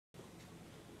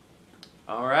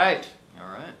All right. All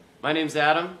right. My name's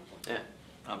Adam. Yeah.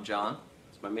 I'm John.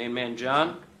 It's my main man,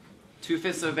 John.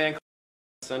 2/5 of a band called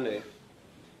Sunday.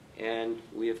 And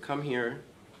we have come here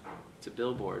to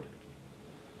Billboard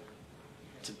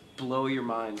to blow your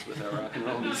minds with our rock and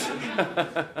roll music.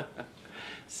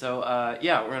 So,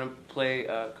 yeah, we're going to play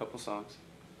a couple songs.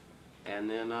 And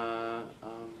then,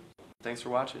 thanks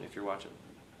for watching, if you're watching.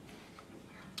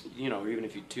 You know, even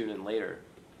if you tune in later,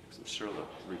 because I'm sure they'll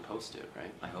repost it,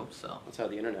 right? I hope so. That's how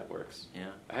the internet works.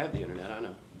 Yeah. I have the internet, I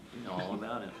know. You know all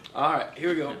about it. All right, here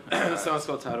we go. The song's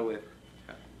called Tidal Wave.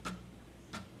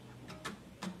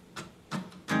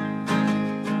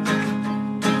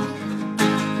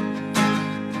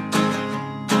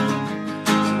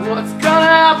 What's gonna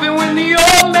happen when the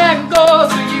old man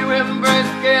goes? Will you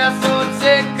embrace chaos or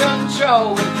take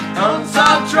control? When guns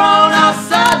are drawn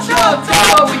outside your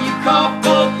door, will you call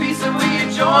for peace or will you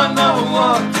join the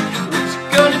war? What you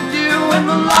gonna do when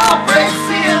the law breaks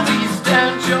in? Will you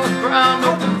stand your ground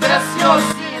or confess your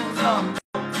sins?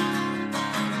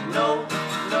 No,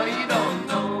 no, you don't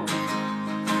know.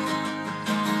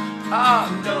 Ah,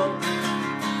 no,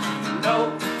 no,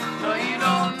 no, you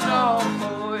don't know.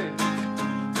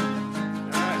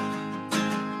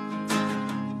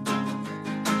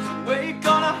 Where you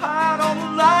gonna hide all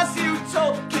the lies you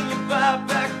told? Can you buy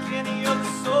back any of the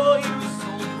soul you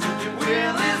sold? When your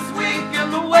will is weak and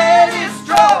the weight is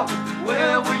strong,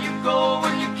 where will you go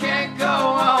when you can't go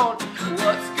on?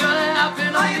 What's gonna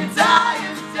happen on your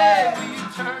dying day? Will you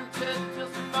turn to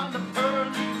dust and find the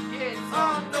pearly gates?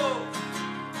 Oh no,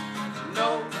 no,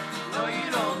 no, you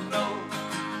don't know.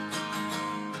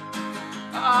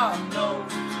 Ah, no,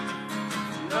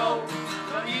 no,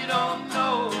 no, you don't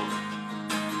know.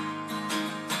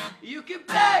 You can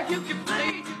beg, you can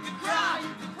plead, you can cry,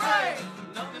 you can pray.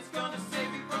 Nothing's gonna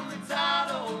save you from the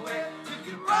tidal wave. You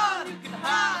can run, you can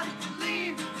hide, you can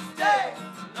leave, you can stay.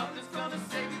 Nothing's gonna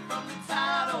save you from the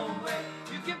tidal wave.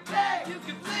 You can beg, you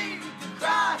can plead, you can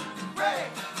cry, you can pray.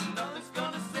 Nothing's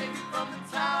gonna save you from the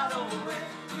tidal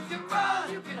wave. You can run,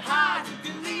 you can hide, you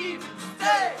can leave, you can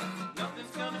stay.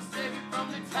 Nothing's gonna save you from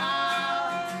the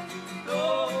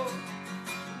tidal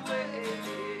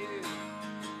wave.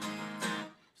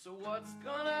 So what's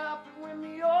gonna happen when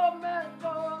the old man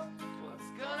goes? What's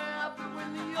gonna happen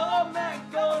when the old man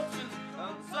goes? And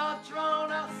guns are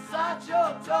drawn outside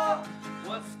your door.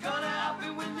 What's gonna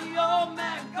happen when the old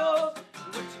man goes?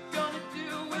 What you gonna do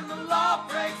when the law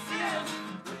breaks in?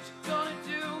 What you gonna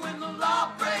do when the law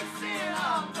breaks in?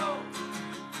 I know,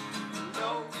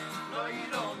 no, no, you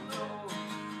don't know.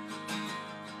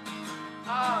 I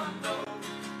know,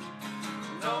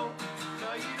 no, no,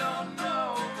 you don't know.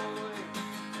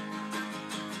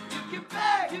 You can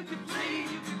beg, you can plead,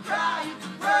 you can cry, you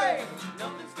can pray.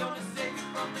 Nothing's gonna save you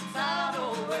from the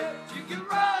tidal wave. You can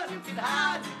run, you can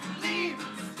hide, you can leave, you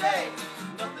can stay.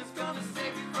 Nothing's gonna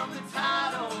save you from the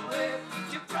tidal wave.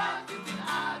 You can run, you can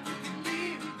hide, you can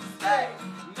leave, you can stay.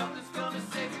 Nothing's gonna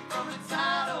save you from the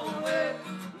tidal wave.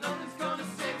 Nothing's gonna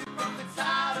save you from the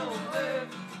tidal wave.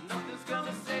 Nothing's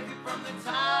gonna save you from the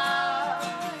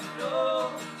tidal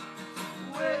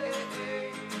wave.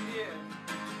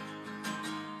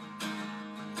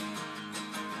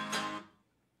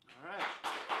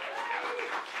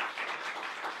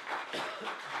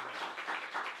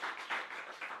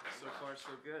 So far,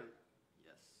 so good.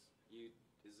 Yes.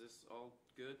 Is this all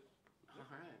good? All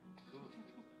right, cool.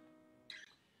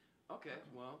 Okay,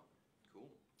 well, Cool.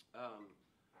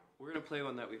 we're gonna play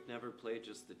one that we've never played,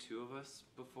 just the two of us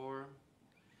before.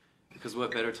 Because what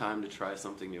better time to try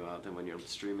something new out than when you're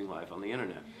streaming live on the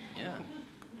internet? Yeah.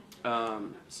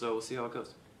 So we'll see how it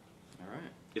goes. All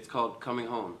right. It's called Coming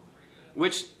Home,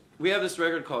 which we have this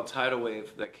record called Tidal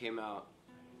Wave that came out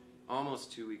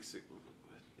almost 2 weeks ago.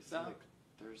 Is that like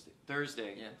Thursday?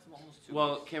 Thursday. Yeah, it's almost 2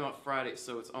 Well, weeks. it came out Friday,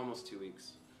 so it's almost 2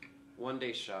 weeks. 1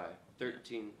 day shy.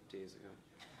 13 days ago.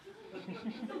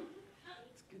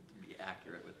 It's good to be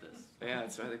accurate with this. Yeah,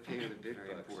 that's why they pay you the big Very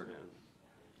bucks, important.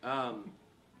 man.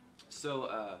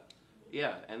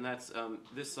 Yeah, and that's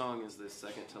this song is the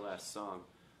second to last song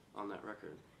on that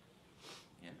record.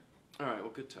 Yeah. All right,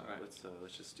 well, good talk. All right. Let's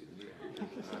just do the All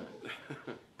right.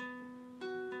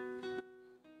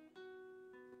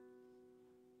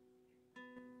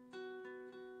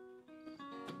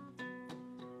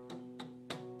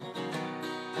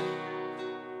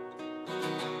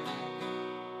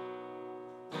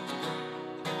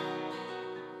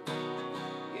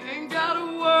 You ain't gotta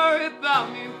worry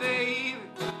about me, baby.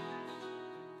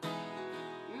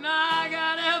 And I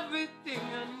got everything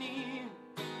I need.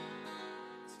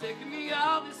 It's taking me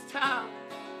all this time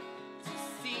to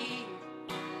see.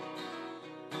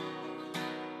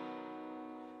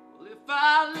 Well, if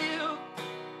I live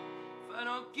I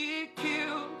don't get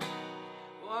killed,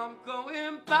 well, I'm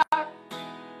going back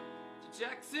to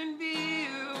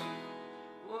Jacksonville.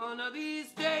 One of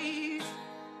these days,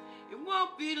 it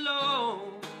won't be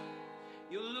long.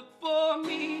 You'll look for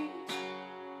me,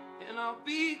 and I'll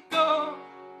be gone.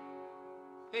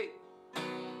 Hey,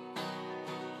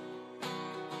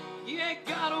 you ain't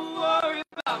gotta worry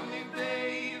about me,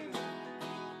 baby.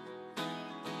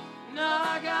 Now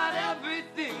I got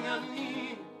everything I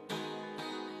need.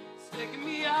 It's taking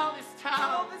me all this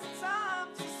time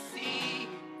to see.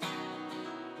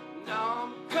 Now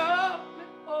I'm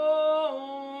coming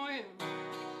home.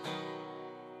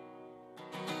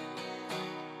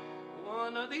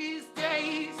 One of these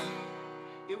days,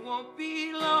 it won't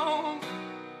be long.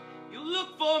 You'll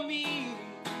look for me,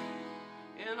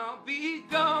 and I'll be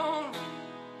gone.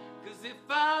 'Cause if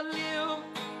I live,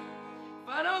 if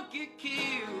I don't get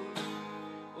killed,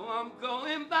 oh, I'm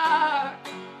going back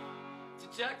to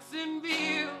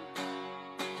Jacksonville.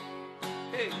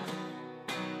 Hey,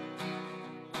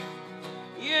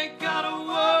 you ain't gotta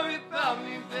worry about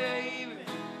me, baby.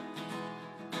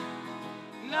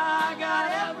 Now I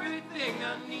got everything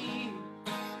I need.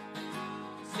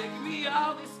 It's taking me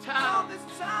all this time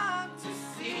to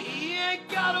see. You ain't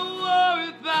gotta worry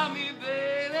about me,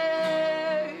 baby.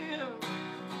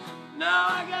 Now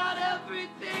I got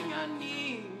everything I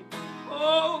need.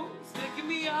 Oh, it's taking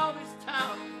me all this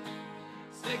time.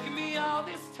 It's taking me all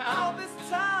this time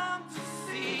to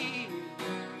see.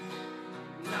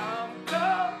 Now I'm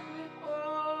coming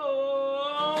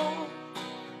home.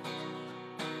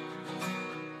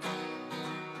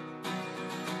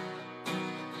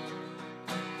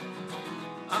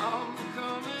 I'm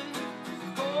coming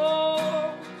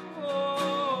home.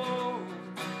 Oh,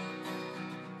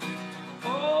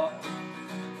 oh,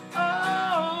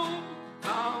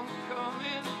 I'm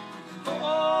coming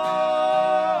home.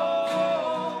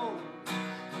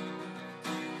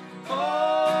 Oh,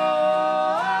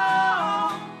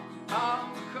 I'm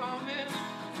coming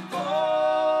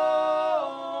home.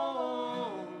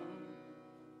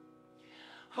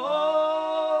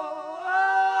 Home,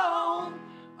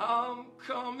 I'm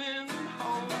coming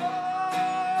home.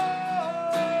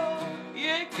 You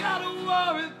ain't gotta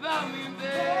worry about me,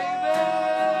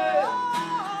 baby.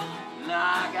 Now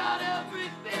I got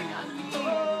everything I need.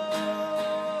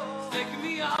 It's taking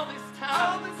me all this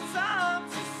time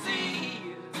to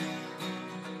see.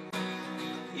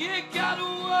 You ain't gotta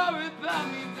worry about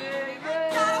me, baby.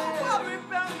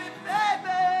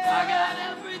 I got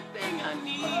everything I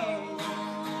need.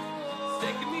 It's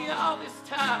taking me all this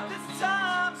time to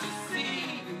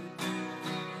see.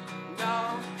 Now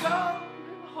I'm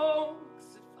coming home.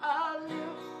 'Cause if I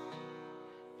live,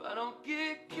 if I don't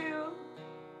get killed,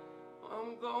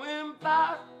 I'm going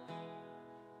back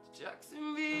to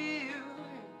Jacksonville.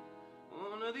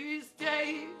 One of these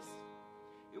days,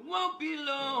 it won't be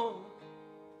long.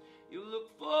 You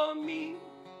look for me,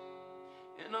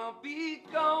 and I'll be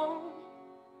gone.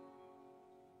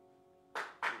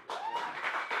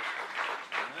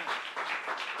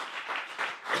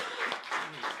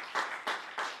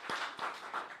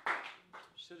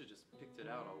 Should have just picked it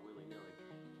out all willy-nilly.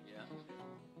 Yeah.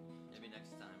 Maybe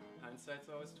next time. Hindsight's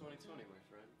always 20/20, my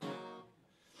friend.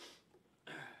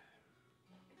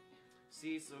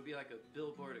 See, so it'll be like a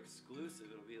Billboard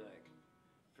exclusive. It'll be like,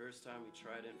 first time we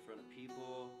tried it in front of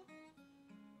people,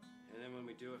 and then when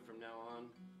we do it from now on,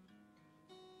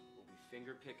 we'll be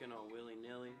finger picking all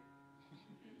willy-nilly.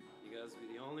 You guys will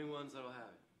be the only ones that'll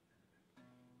have it.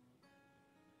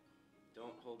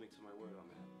 Don't hold me to my word on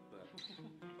that, but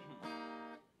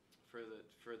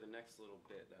for the next little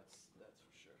bit, that's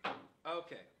for sure.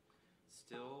 Okay,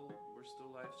 we're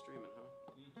still live streaming, huh?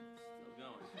 Still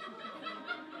going.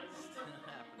 Still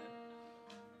happening.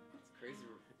 It's crazy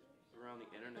we're on the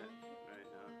internet right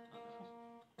now.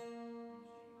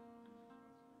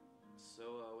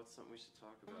 So, what's something we should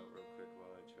talk about real quick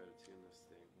while I try to tune this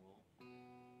thing? Well,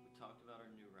 we talked about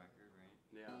our new record, right?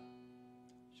 Yeah.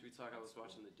 Should we talk? I was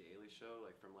watching The Daily Show,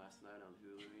 like from last night on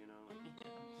Hulu, you know?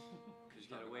 Because you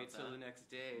gotta wait till the next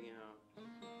day, you know?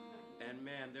 And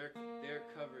man, their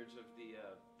coverage of the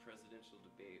presidential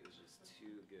debate is just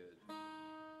too good.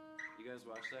 You guys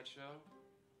watch that show?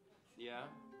 Yeah?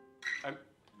 Am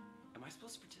I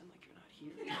supposed to pretend like you're not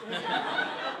here?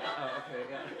 Oh, okay,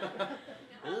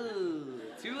 yeah. Ooh,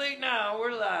 too late now,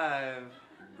 we're live.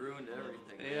 Ruined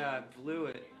everything. Yeah, I blew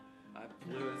it.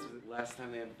 This was the last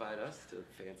time they invited us to the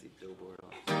fancy Billboard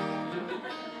office.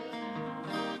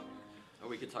 Or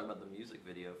we could talk about the music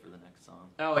video for the next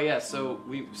song. Oh yeah, so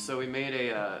we made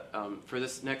a for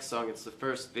this next song. It's the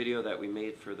first video that we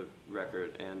made for the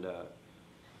record, and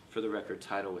for the record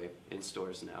Tidal Wave in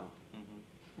stores now.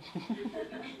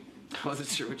 I wasn't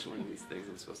sure which one of these things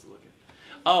I'm supposed to look at.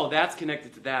 Oh, that's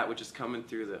connected to that, which is coming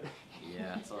through the...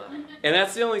 Yeah, it's And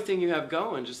that's the only thing you have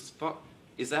going, just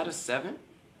is that a 7?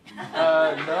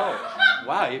 No.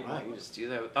 Wow, you just do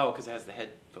that. Oh, because it has the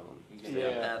headphone. you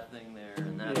got that thing there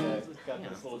and that. Yeah, it's got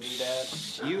this little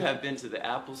doodad. You have been to the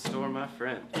Apple store, my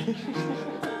friend.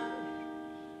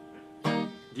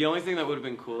 The only thing that would have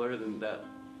been cooler than that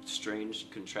strange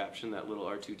contraption, that little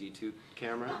R2-D2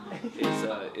 camera,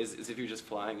 is if you're just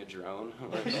flying a drone.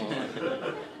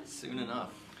 Soon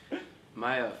enough.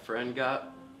 My friend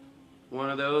got one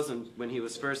of those, and when he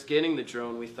was first getting the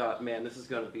drone, we thought, man, this is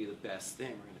going to be the best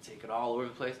thing. We're going to take it all over the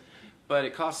place. But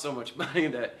it costs so much money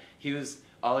that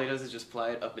all he does is just fly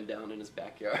it up and down in his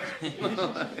backyard.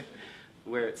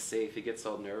 Where it's safe. He gets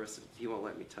all nervous. He won't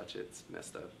let me touch it. It's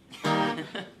messed up.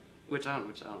 Which I don't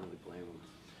really blame him.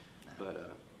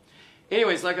 But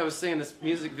anyways, like I was saying, this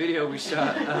music video we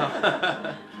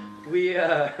shot, we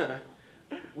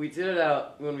did it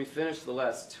out when we finished the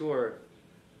last tour.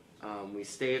 We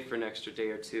stayed for an extra day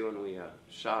or two, and we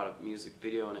shot a music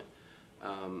video on it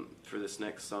for this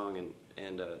next song,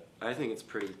 and I think it's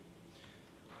pretty,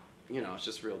 it's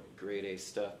just real grade A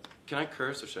stuff. Can I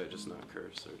curse, or should I just not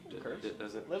curse? Or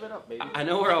does it? Live it up, baby. I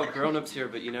know we're all grown-ups here,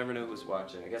 but you never know who's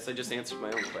watching. I guess I just answered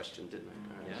my own question, didn't I?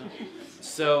 Yeah.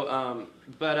 So,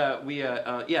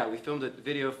 we filmed a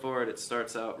video for it. It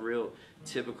starts out real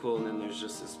typical, and then there's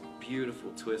just this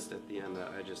beautiful twist at the end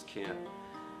that I just can't.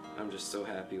 I'm just so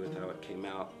happy with how it came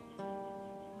out.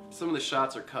 Some of the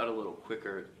shots are cut a little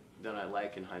quicker than I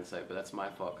like in hindsight, but that's my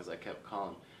fault because I kept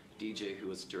calling DJ who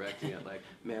was directing it like,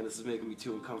 man, this is making me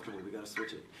too uncomfortable, we gotta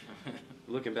switch it.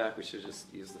 Looking back, we should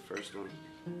just use the first one.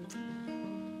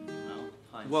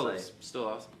 Well, it's still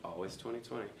awesome. Always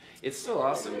 2020. It's still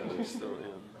awesome. It's still,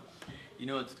 You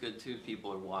know what's good too?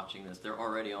 People are watching this. They're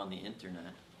already on the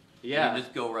internet. Yeah. You can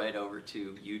just go right over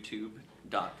to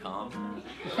youtube.com.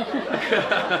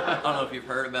 I don't know if you've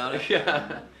heard about it.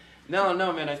 Yeah. No,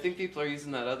 man. I think people are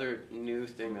using that other new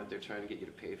thing that they're trying to get you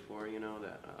to pay for.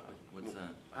 That. What's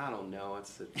that? I don't know.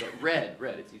 It's Red.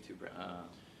 It's YouTube Red.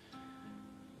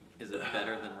 Is it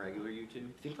better than regular YouTube?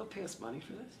 You think they'll pay us money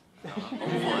for this?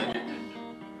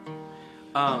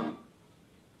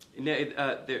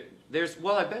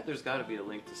 I bet there's got to be a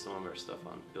link to some of our stuff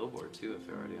on Billboard too, if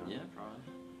they're already on. Yeah, probably.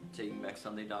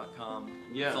 TakingBackSunday.com.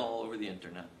 Yeah. It's all over the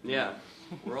internet. Yeah.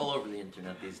 We're all over the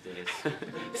internet these days.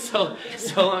 So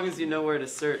long as you know where to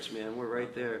search, man, we're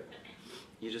right there.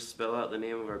 You just spell out the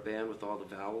name of our band with all the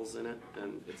vowels in it,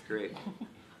 and it's great.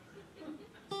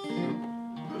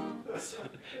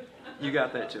 You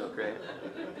got that joke, right?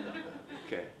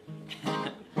 Okay.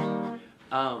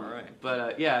 All right.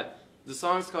 But the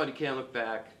song's called "You Can't Look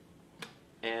Back,"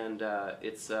 and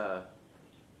it's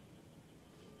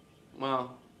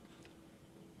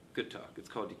good talk. It's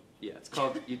called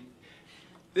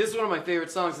This is one of my favorite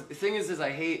songs. The thing is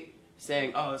I hate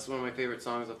saying, "Oh, this is one of my favorite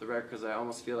songs off the record," because I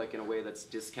almost feel like in a way that's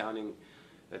discounting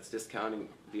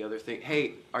the other thing.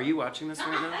 Hey, are you watching this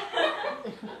right now?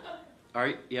 Are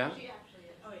you? Yeah. She actually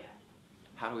is. Oh, yeah.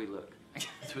 How do we look?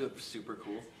 Super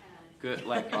cool. Good,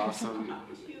 like awesome.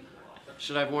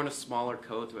 Should I have worn a smaller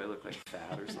coat? Do I look like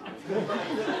fat or something?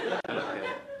 Okay.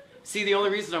 See, the only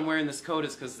reason I'm wearing this coat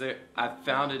is because I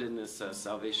found it in this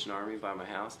Salvation Army by my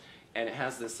house, and it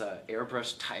has this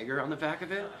airbrush tiger on the back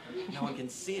of it. No one can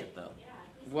see it though.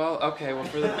 Well, okay. Well,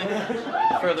 for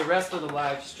the rest of the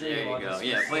live stream, There you I'll go. just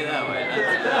Yeah, play that way.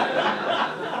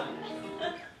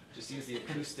 just use the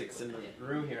acoustics in the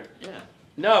room here. Yeah.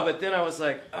 No, but then I was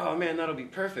like, oh man, that'll be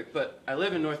perfect. But I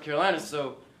live in North Carolina,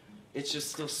 so it's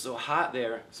just still so hot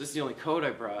there. So it's the only coat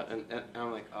I brought, and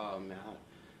I'm like, oh man,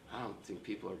 I don't think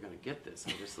people are gonna get this.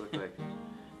 I just look like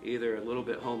either a little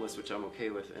bit homeless, which I'm okay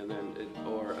with, and then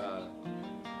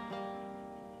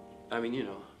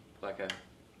like I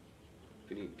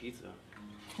could eat pizza.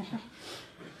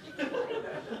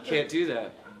 Can't do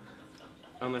that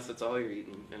unless it's all you're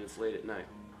eating and it's late at night.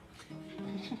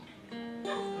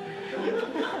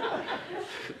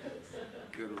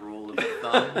 Good rule of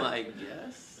thumb, I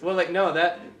guess. Well, no,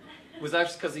 that was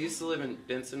actually because I used to live in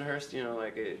Bensonhurst.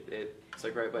 It's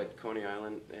like right by Coney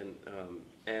Island,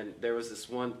 and there was this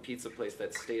one pizza place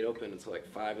that stayed open until like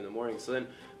 5 in the morning. So then,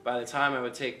 by the time I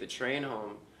would take the train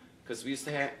home, because we used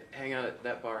to hang out at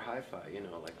that bar Hi-Fi,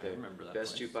 like the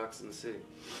best place. jukebox in the city.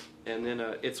 And then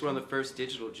it's one of the first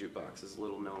digital jukeboxes,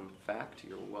 little known fact,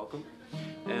 you're welcome.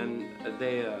 And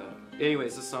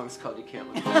anyways, the song's called You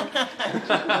Can't Look Back.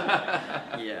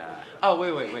 Yeah. Oh,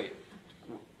 wait.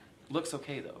 Looks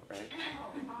okay though, right?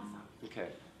 Okay.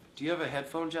 Do you have a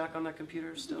headphone jack on that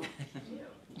computer still?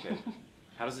 Okay.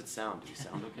 How does it sound? Do you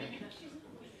sound okay?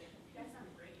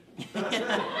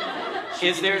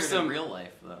 Is there in some real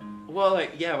life though? Well,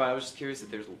 like, yeah, but I was just curious if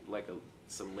there's like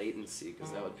some latency,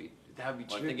 because that would be Well, I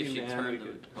think if tricky, she man. turned We the,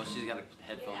 could- well, she's got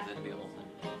headphones in, be a whole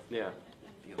thing. Yeah.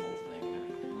 Be a whole thing.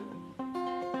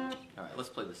 All right, let's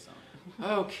play this song.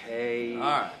 Okay. All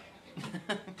right.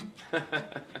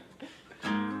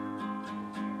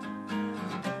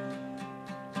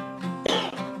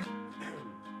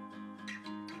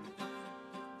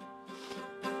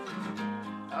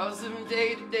 I was living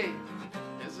day to day,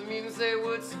 doesn't mean to say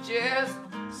would suggest.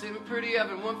 Sitting pretty,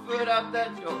 having one foot out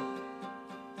that door.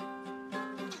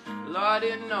 Lord, I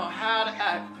didn't know how to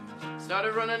act.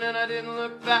 Started running and I didn't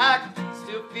look back.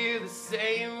 Still feel the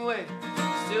same way.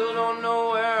 Still don't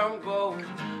know where I'm going.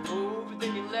 Oh, but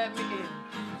then you let me in.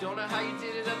 Don't know how you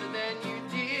did it other than you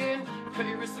did. Cut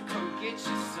your wrist to come get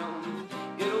you some.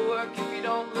 It'll work if you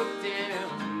don't look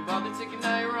down. Bother taking,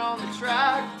 now you're on the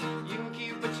track. You can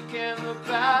keep it, but you can't look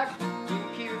back. You can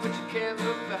keep it, but you can't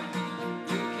look back.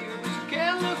 You can keep it, but you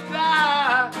can't look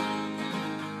back.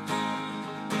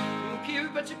 You can keep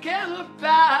it, but you can't look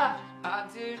back. I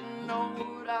didn't know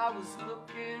what I was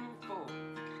looking for,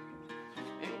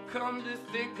 and come to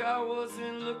think I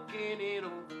wasn't looking at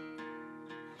all.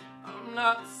 I'm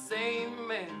not the same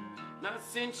man, not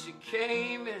since you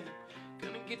came in.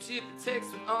 Gonna get you if you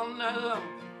text me all night long.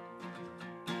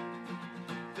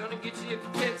 Gonna get you if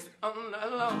you text me all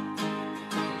night long.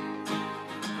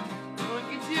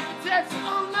 Gonna get you if you text me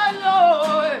all night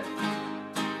long.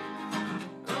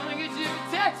 Gonna get you if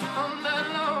you text me all night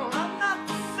long. I'm not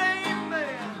the same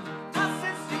man, not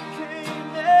since you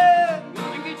came in.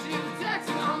 Gonna get you if you text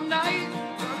me all night.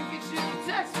 Gonna get you if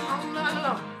you text me all night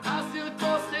long. I was still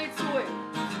 4 states away.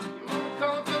 You wanna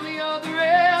come from the other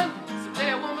end.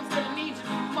 Someday a woman's gonna need you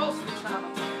most of the time.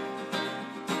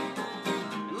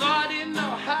 And Lord, I didn't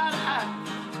know how to act.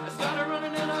 I started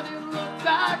running and I didn't look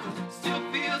back. Still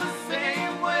feel the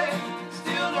same way.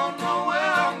 Still don't know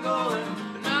where I'm going.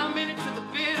 But now I'm in it to the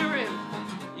bitter end.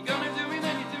 You're gonna do me,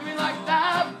 then you do me like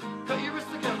that. Cut your wrist,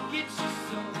 I'm gonna get you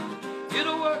some.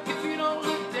 It'll work if you don't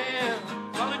look down.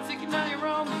 While it's ticking, now you're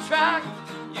on the track.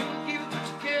 You can keep it, but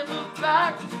you can't look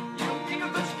back. You can keep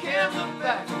it, but you can't look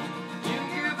back. You can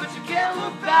keep it, but you can't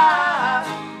look back.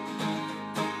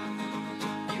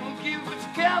 You can keep it, but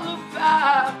you can't look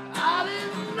back. I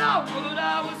didn't know what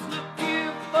I was looking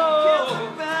Can't for,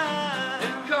 look back.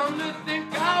 and come to think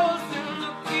I wasn't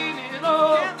looking at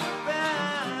all. Can't look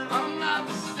back. I'm not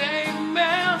the same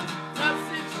man, not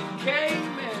since you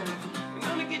came in. I'm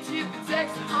gonna get you if you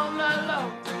text me all night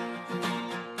long.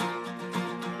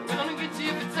 I'm gonna get you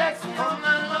if you text me all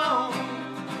night long.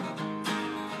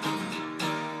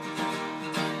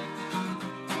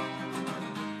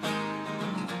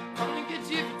 Gonna get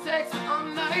you if you text me all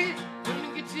night.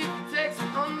 Gonna get you if you text me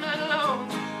all night long.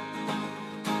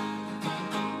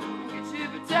 Gonna get you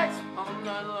if you text me all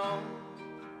night long.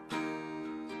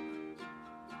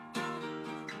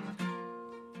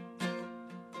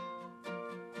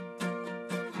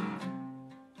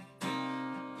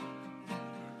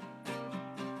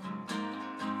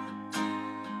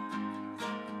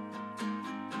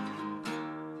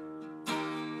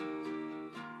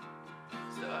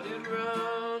 Started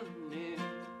running,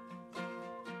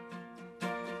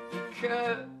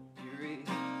 cut your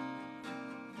wrist.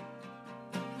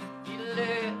 You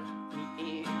let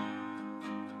me in.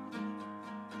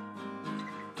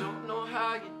 Don't know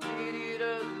how you did it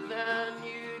other than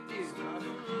you did.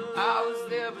 I was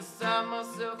there beside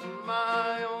myself in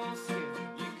my own skin.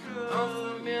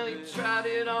 Unfamiliar, tried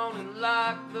it on and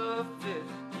like the fit.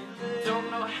 Don't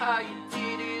know how you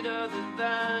did it other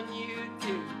than you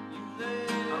did.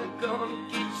 I'm gonna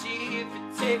get you if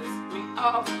it takes me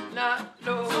all night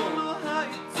long. Don't know how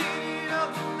you did it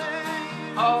other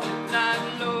than you. All night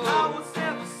long. I was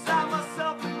there beside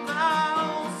myself in my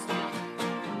own skin.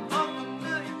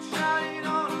 Unfamiliar, tried it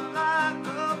on like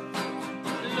a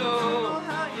Low,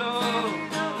 low,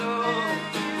 low,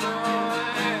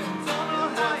 Don't know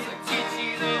how Once you I get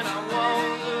you, then I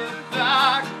won't look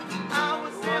back. I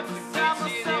was there Once I beside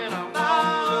get you, myself then I in won't my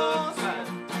look own back. skin.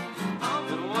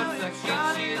 And once I Unfamiliar, get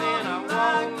tried you, it then I on won't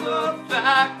like look a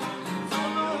back.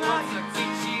 Don't know And how once I you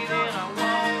get you, then I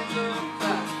won't look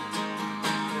back.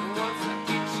 And once I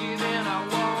get you, then I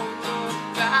won't look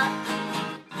back.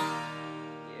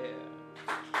 Yeah.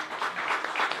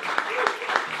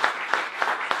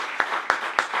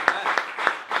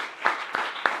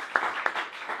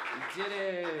 We did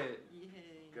it. Yay.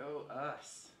 Go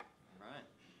us. Right.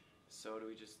 So do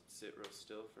we just sit real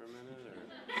still for a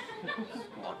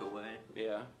minute, or Walk away.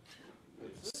 yeah,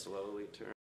 slowly turn?